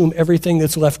consume everything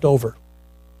that's left over,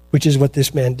 which is what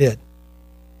this man did.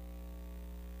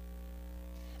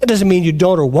 That doesn't mean you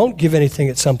don't or won't give anything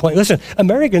at some point. Listen,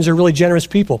 Americans are really generous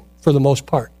people for the most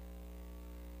part.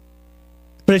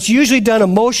 But it's usually done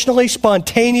emotionally,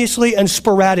 spontaneously, and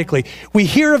sporadically. We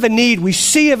hear of a need, we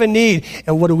see of a need,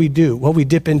 and what do? Well, we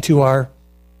dip into our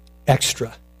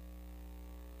extra.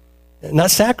 Not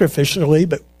sacrificially,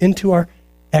 but into our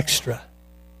extra.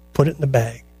 Put it in the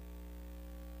bag,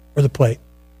 or the plate,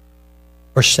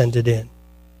 or send it in.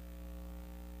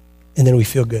 And then we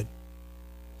feel good.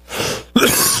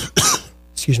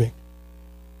 Excuse me.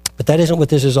 But that isn't what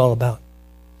this is all about.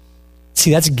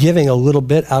 See, that's giving a little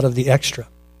bit out of the extra.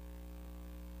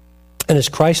 And as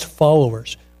Christ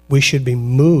followers, we should be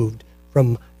moved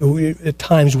from, at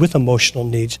times, with emotional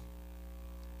needs.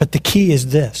 But the key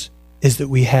is this, is that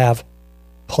we have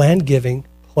planned giving,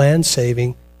 planned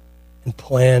saving, and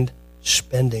planned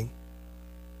spending.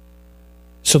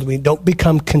 So that we don't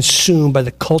become consumed by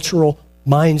the cultural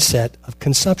mindset of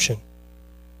consumption.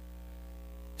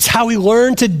 It's how we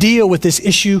learn to deal with this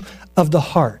issue of the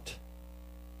heart.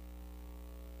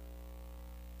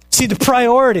 See, the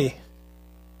priority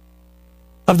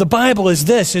of the Bible is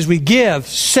this, is we give,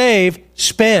 save,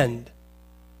 spend.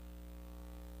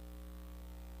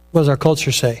 What does our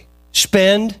culture say?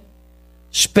 Spend,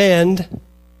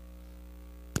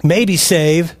 maybe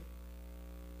save,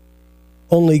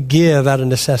 only give out of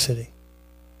necessity.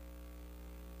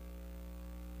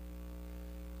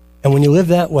 And when you live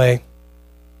that way,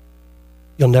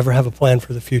 you'll never have a plan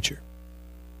for the future.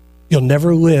 You'll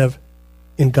never live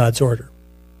in God's order.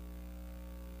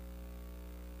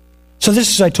 So this,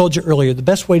 as I told you earlier, the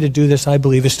best way to do this, I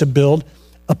believe, is to build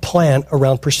a plan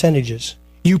around percentages.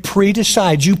 You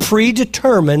pre-decide, you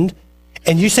predetermined,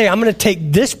 and you say, I'm going to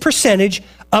take this percentage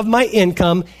of my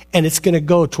income, and it's going to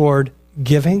go toward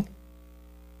giving,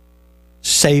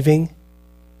 saving,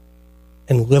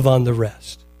 and live on the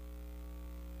rest.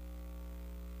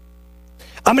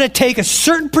 I'm going to take a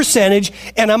certain percentage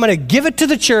and I'm going to give it to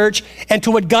the church and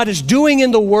to what God is doing in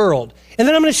the world. And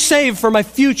then I'm going to save for my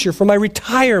future, for my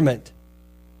retirement,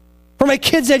 for my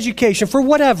kids' education, for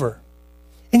whatever.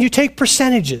 And you take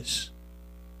percentages.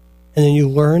 And then you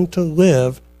learn to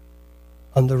live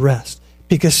on the rest.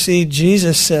 Because, see,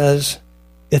 Jesus says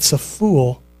it's a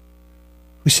fool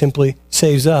who simply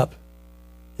saves up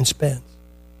and spends,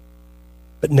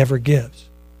 but never gives.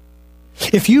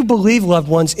 If you believe, loved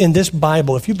ones, in this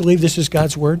Bible, if you believe this is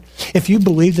God's word, if you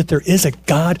believe that there is a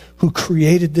God who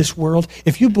created this world,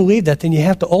 if you believe that, then you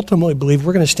have to ultimately believe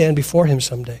we're going to stand before him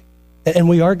someday. And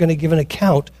we are going to give an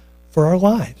account for our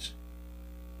lives.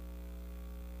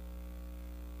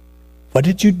 What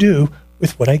did you do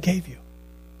with what I gave you?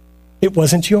 It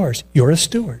wasn't yours. You're a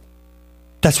steward.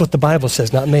 That's what the Bible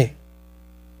says, not me.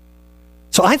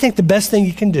 So I think the best thing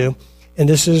you can do, and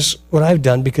this is what I've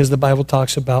done because the Bible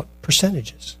talks about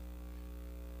percentages.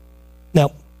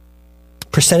 Now,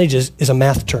 percentages is a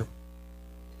math term.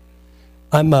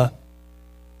 When I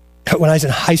was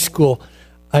in high school,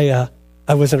 I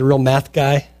wasn't a real math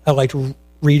guy. I liked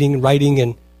reading, writing,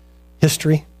 and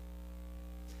history.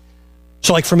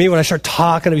 So like for me, when I start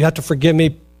talking, you have to forgive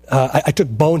me, I took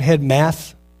bonehead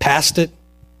math, passed it.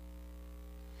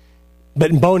 But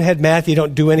in bonehead math, you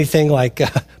don't do anything like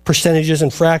percentages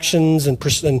and fractions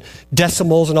and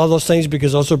decimals and all those things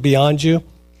because those are beyond you.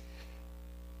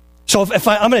 So if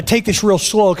I'm going to take this real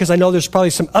slow because I know there's probably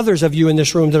some others of you in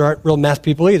this room that aren't real math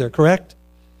people either, correct?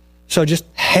 So just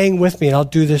hang with me and I'll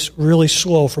do this really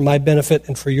slow for my benefit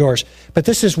and for yours. But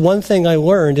this is one thing I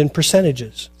learned in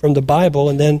percentages from the Bible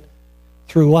and then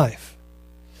through life.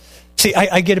 See,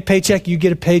 I get a paycheck, you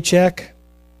get a paycheck,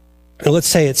 and let's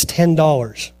say it's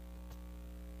 $10.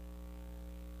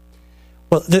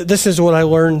 Well, this is what I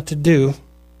learned to do.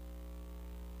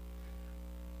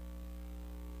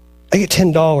 I get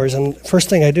 $10, and the first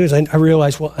thing I do is I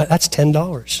realize, well, that's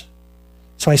 $10.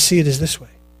 So I see it as this way.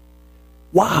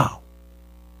 Wow,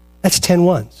 that's 10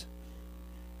 ones.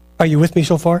 Are you with me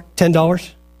so far?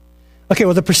 $10? Okay,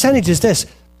 well, the percentage is this.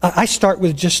 I start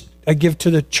with I give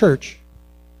to the church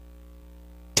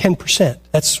 10%.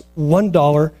 That's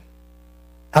 $1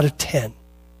 out of 10.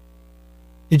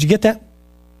 Did you get that?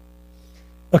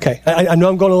 Okay, I know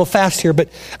I'm going a little fast here, but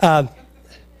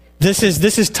this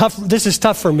is tough. This is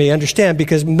tough for me, understand,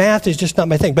 because math is just not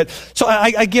my thing. But so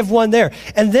I give one there,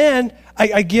 and then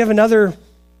I give another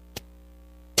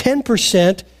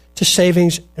 10% to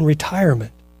savings and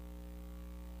retirement.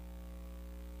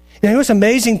 Now, what's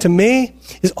amazing to me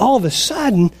is all of a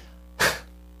sudden,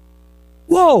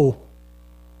 whoa,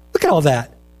 look at all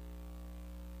that.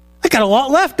 I got a lot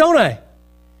left, don't I?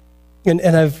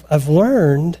 And I've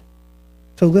learned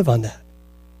to live on that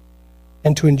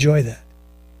and to enjoy that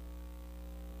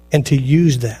and to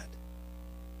use that.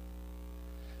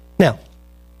 Now,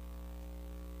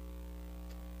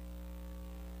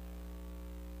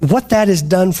 what that has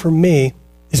done for me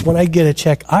is when I get a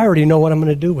check, I already know what I'm going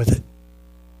to do with it.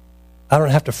 I don't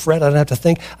have to fret. I don't have to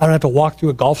think. I don't have to walk through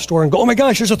a golf store and go, oh my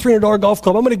gosh, there's a $300 golf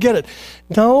club. I'm going to get it.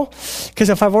 No, because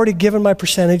if I've already given my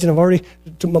percentage and I've already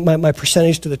my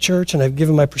percentage to the church and I've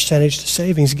given my percentage to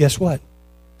savings, guess what?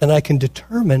 Then I can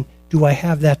determine, do I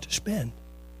have that to spend?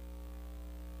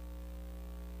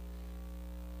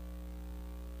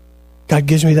 God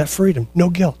gives me that freedom, no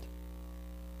guilt.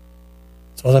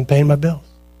 So I'm paying my bills.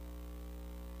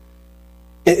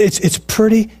 It's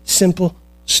pretty simple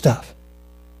stuff.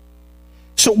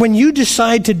 So when you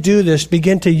decide to do this,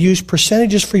 begin to use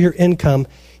percentages for your income,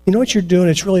 you know what you're doing?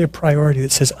 It's really a priority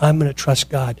that says, I'm going to trust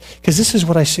God. Because this is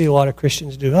what I see a lot of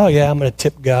Christians do. Oh, yeah, I'm going to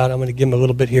tip God. I'm going to give him a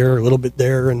little bit here, a little bit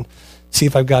there, and see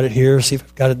if I've got it here, see if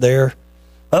I've got it there.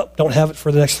 Oh, don't have it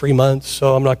for the next 3 months,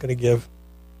 so I'm not going to give.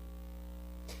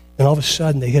 And all of a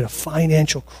sudden, they hit a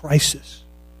financial crisis.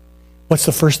 What's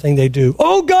the first thing they do?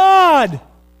 Oh, God!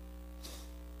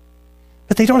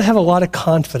 But they don't have a lot of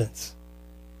confidence.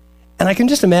 And I can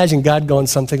just imagine God going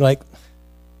something like,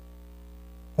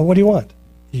 well, what do you want?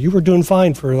 You were doing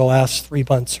fine for the last 3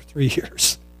 months or 3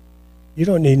 years. You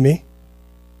don't need me.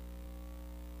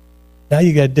 Now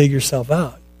you got to dig yourself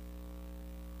out.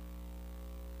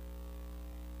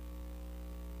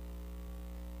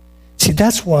 See,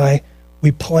 that's why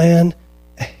we plan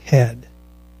ahead.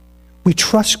 We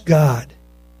trust God.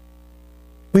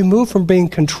 We move from being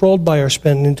controlled by our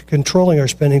spending to controlling our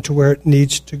spending to where it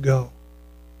needs to go.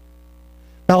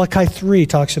 Malachi 3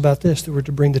 talks about this, that we're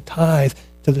to bring the tithe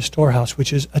to the storehouse,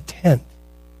 which is a tenth.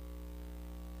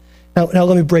 Now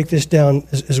let me break this down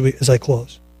as I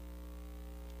close.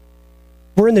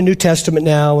 We're in the New Testament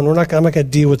now, and I'm not going to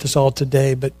deal with this all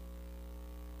today, but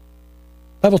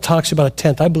the Bible talks about a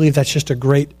tenth. I believe that's just a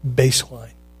great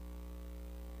baseline.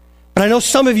 But I know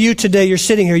some of you today, you're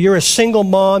sitting here, you're a single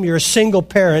mom, you're a single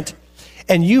parent,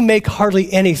 and you make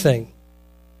hardly anything.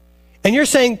 And you're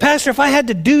saying, Pastor, if I had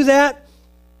to do that,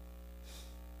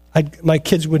 my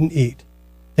kids wouldn't eat.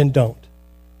 Then don't.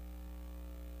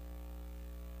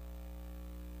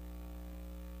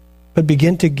 But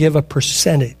begin to give a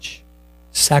percentage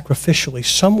sacrificially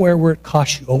somewhere where it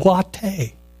costs you a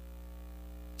latte.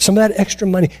 Some of that extra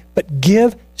money. But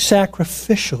give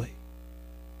sacrificially.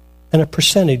 And a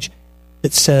percentage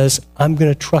that says, I'm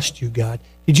going to trust you, God.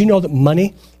 Did you know that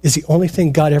money is the only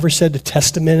thing God ever said to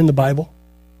test a man in the Bible?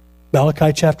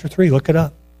 Malachi chapter 3, look it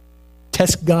up.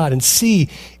 Test God and see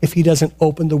if he doesn't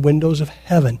open the windows of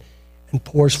heaven and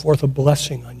pours forth a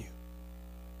blessing on you.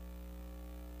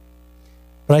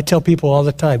 But I tell people all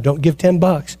the time, don't give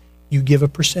 $10, you give a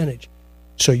percentage.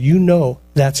 So you know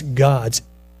that's God's.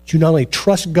 You not only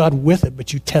trust God with it,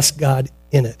 but you test God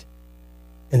in it.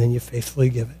 And then you faithfully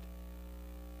give it.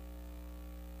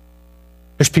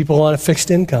 There's people on a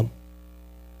fixed income.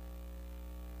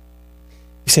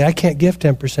 You say, I can't give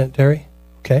 10%, Terry.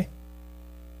 Okay.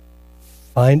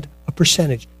 Find a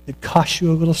percentage that costs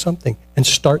you a little something and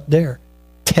start there.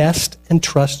 Test and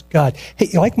trust God. Hey,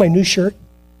 you like my new shirt?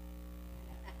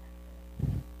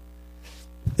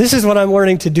 This is what I'm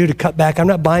learning to do to cut back. I'm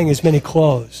not buying as many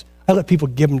clothes. I let people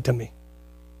give them to me.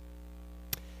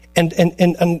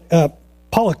 And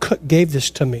Paula Cook gave this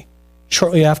to me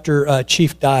shortly after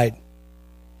Chief died.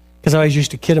 Because I always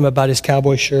used to kid him about his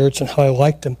cowboy shirts and how I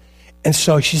liked them. And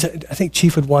so she said, I think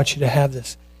Chief would want you to have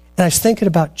this. And I was thinking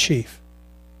about Chief.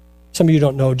 Some of you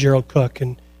don't know Gerald Cook,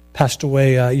 and passed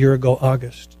away a year ago,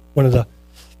 August. One of the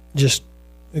just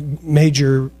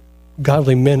major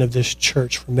godly men of this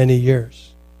church for many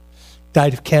years.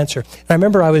 Died of cancer. And I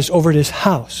remember I was over at his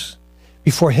house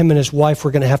before him and his wife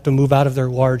were going to have to move out of their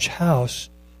large house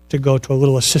to go to a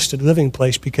little assisted living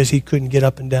place because he couldn't get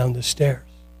up and down the stairs.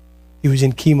 He was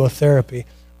in chemotherapy.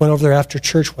 Went over there after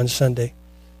church one Sunday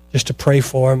just to pray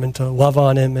for him and to love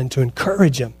on him and to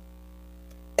encourage him.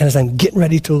 And as I'm getting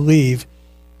ready to leave,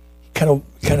 he kind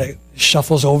of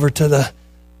shuffles over to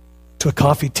a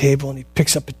coffee table and he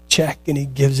picks up a check and he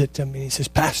gives it to me. And he says,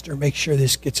 Pastor, make sure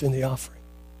this gets in the offering.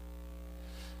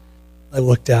 I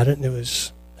looked at it and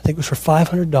I think it was for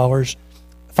 $500,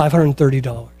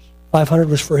 $530. $500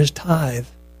 was for his tithe.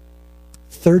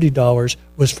 $30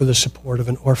 was for the support of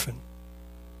an orphan.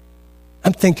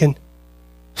 I'm thinking,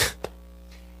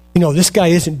 this guy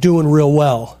isn't doing real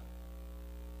well.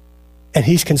 And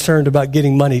he's concerned about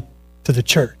getting money to the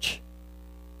church.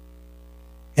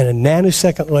 And a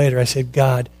nanosecond later, I said,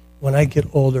 God, when I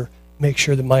get older, make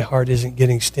sure that my heart isn't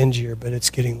getting stingier, but it's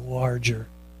getting larger.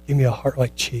 Give me a heart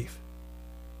like Chief.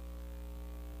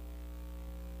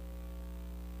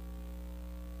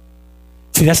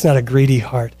 See, that's not a greedy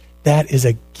heart. That is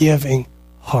a giving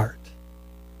heart.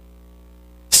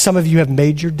 Some of you have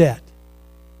made your debt.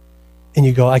 And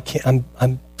you go, I can't,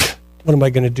 what am I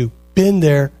going to do? Been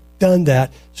there, done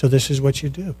that. So this is what you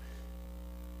do.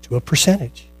 Do a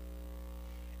percentage.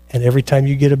 And every time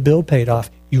you get a bill paid off,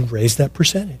 you raise that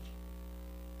percentage.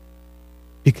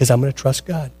 Because I'm going to trust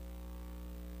God.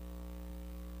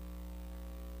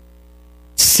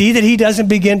 See that he doesn't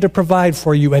begin to provide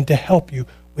for you and to help you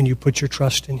when you put your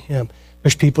trust in him.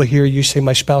 There's people here, you say,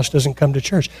 my spouse doesn't come to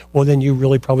church. Well, then you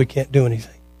really probably can't do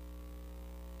anything.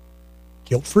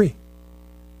 Guilt-free.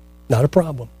 Not a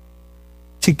problem.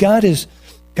 See, God is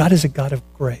a God of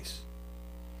grace.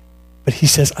 But he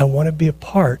says, I want to be a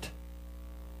part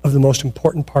of the most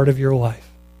important part of your life.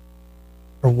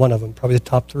 Or one of them, probably the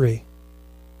top three.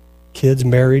 Kids,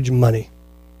 marriage, money,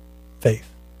 faith.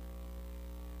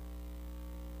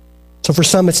 So for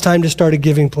some, it's time to start a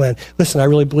giving plan. Listen, I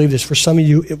really believe this. For some of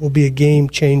you, it will be a game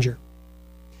changer.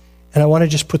 And I want to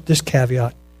just put this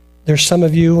caveat. There's some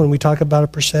of you, when we talk about a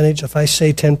percentage, if I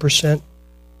say 10%,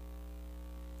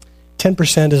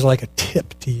 10% is like a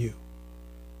tip to you.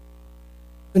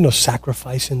 There's no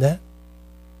sacrifice in that.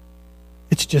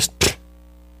 It's just,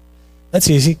 that's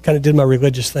easy. Kind of did my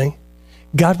religious thing.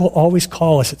 God will always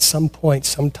call us at some point,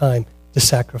 sometime, to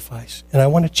sacrifice. And I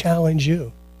want to challenge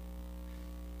you.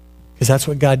 Because that's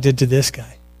what God did to this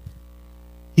guy.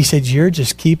 He said, you're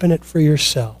just keeping it for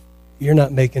yourself. You're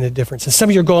not making a difference. And some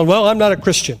of you are going, well, I'm not a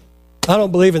Christian. I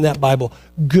don't believe in that Bible.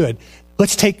 Good.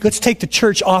 Let's take the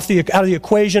church out of the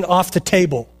equation, off the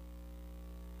table.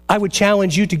 I would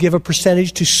challenge you to give a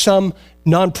percentage to some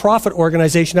nonprofit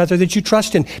organization out there that you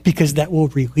trust in, because that will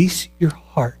release your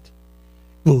heart.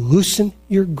 It will loosen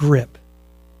your grip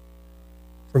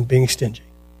from being stingy.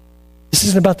 This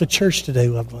isn't about the church today,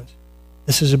 loved ones.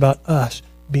 This is about us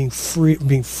being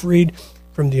freed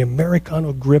from the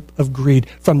Americano grip of greed,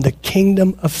 from the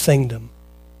kingdom of thingdom,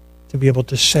 to be able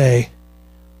to say,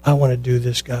 I want to do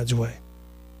this God's way.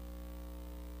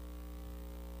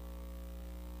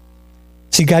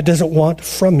 See, God doesn't want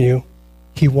from you.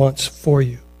 He wants for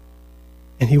you.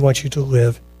 And he wants you to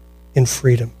live in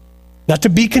freedom. Not to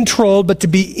be controlled, but to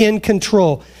be in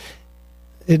control.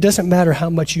 It doesn't matter how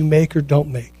much you make or don't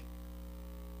make.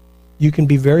 You can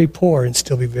be very poor and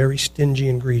still be very stingy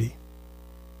and greedy.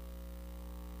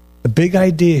 The big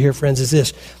idea here, friends, is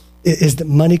this, is that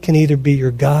money can either be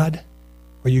your God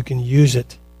or you can use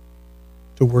it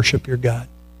to worship your God.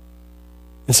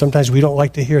 And sometimes we don't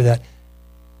like to hear that.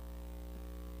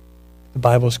 The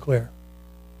Bible is clear.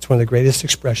 It's one of the greatest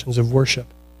expressions of worship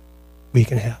we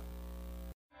can have.